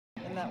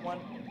that one.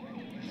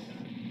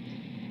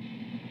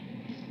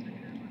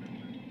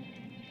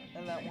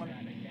 And that one.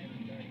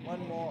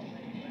 One more.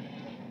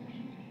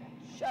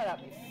 Shut up,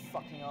 you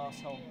fucking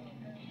asshole.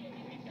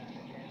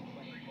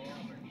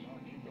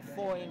 The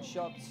 4-inch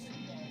shots.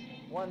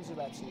 One's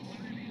about to.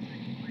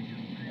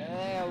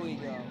 There we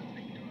go.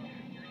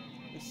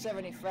 The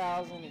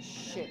 70,000 is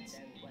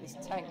shit. This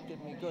tank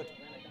did me good.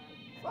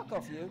 Fuck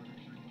off, you.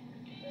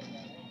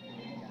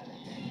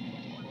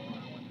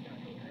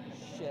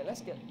 Shit,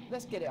 let's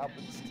get it up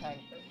with this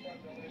tank.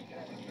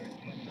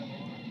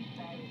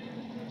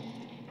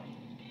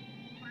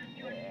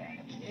 Yeah,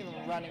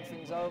 even running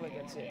things over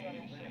gets it.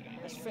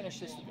 Let's finish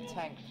this with the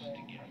tank.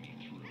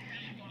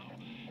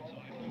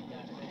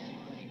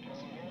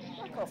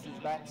 Fuck off, you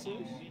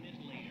Batsus.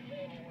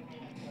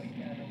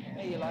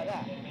 Hey, you like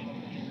that?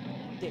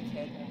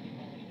 Dickhead.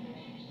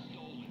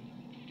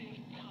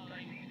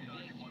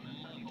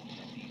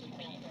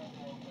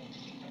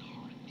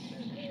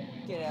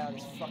 Get out of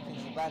this fucking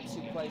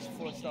Zabatsu place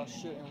before it starts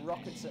shooting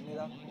rockets at me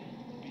though.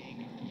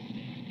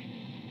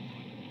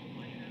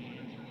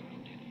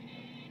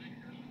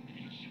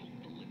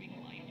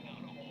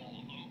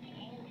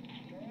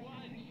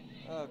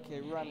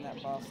 Okay, run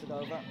that bastard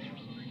over.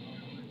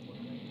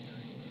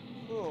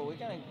 Oh, we're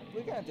gonna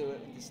do it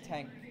with this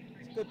tank.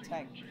 It's a good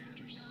tank.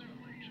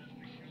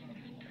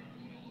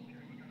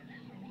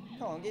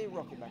 Come on, get your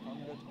rocket back on,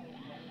 good.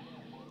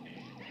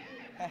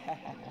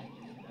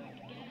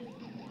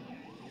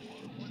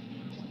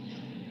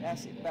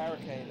 That's it,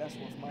 barricade, that's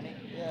worth money.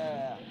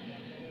 Yeah.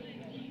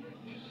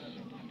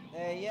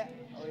 There yet?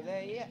 Are we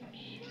there yet?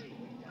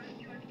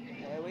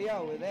 There we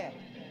are, we're there.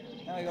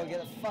 Now we gotta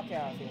get the fuck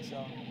out of here,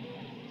 so.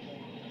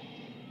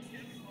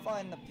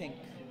 Find the pink.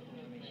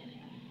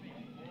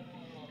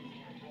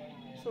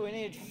 So we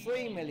need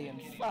 3 million.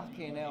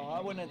 Fucking hell, I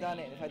wouldn't have done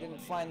it if I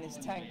didn't find this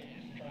tank.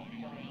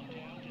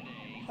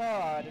 Oh,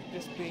 I'd have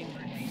just been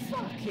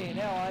fucking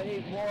hell, I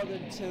need more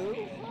than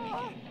 2.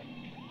 Ah.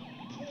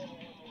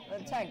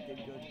 The tank did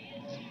good.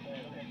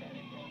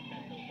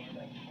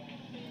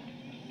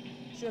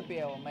 Should be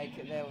able to make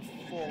it there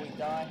before we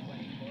die.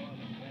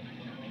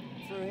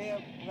 Through here,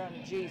 we're going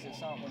to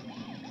Jesus, aren't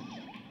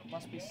we?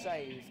 Must be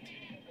saved.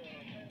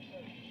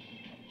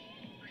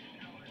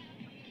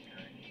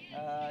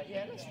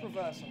 Yeah, let's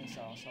reverse on this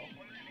arsehole.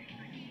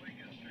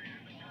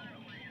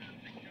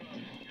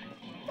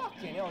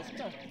 Fucking hell, it's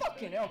just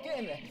fucking hell, get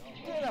in there!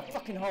 Get in that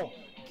fucking hole!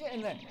 Get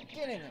in there!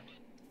 Get in there!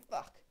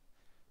 Fuck.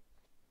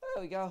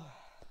 There we go.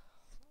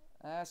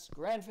 That's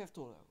Grand Theft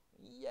Auto.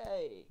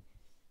 Yay!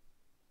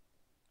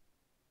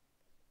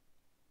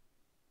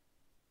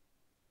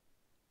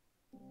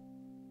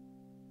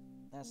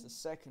 That's the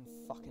second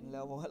fucking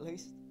level at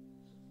least.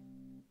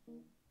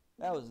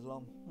 That was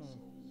long.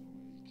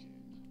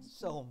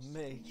 So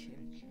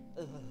making.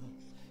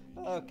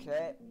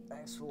 Okay,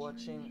 thanks for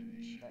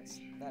watching. That's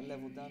that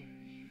level done.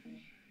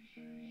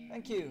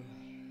 Thank you.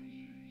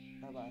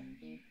 Bye bye.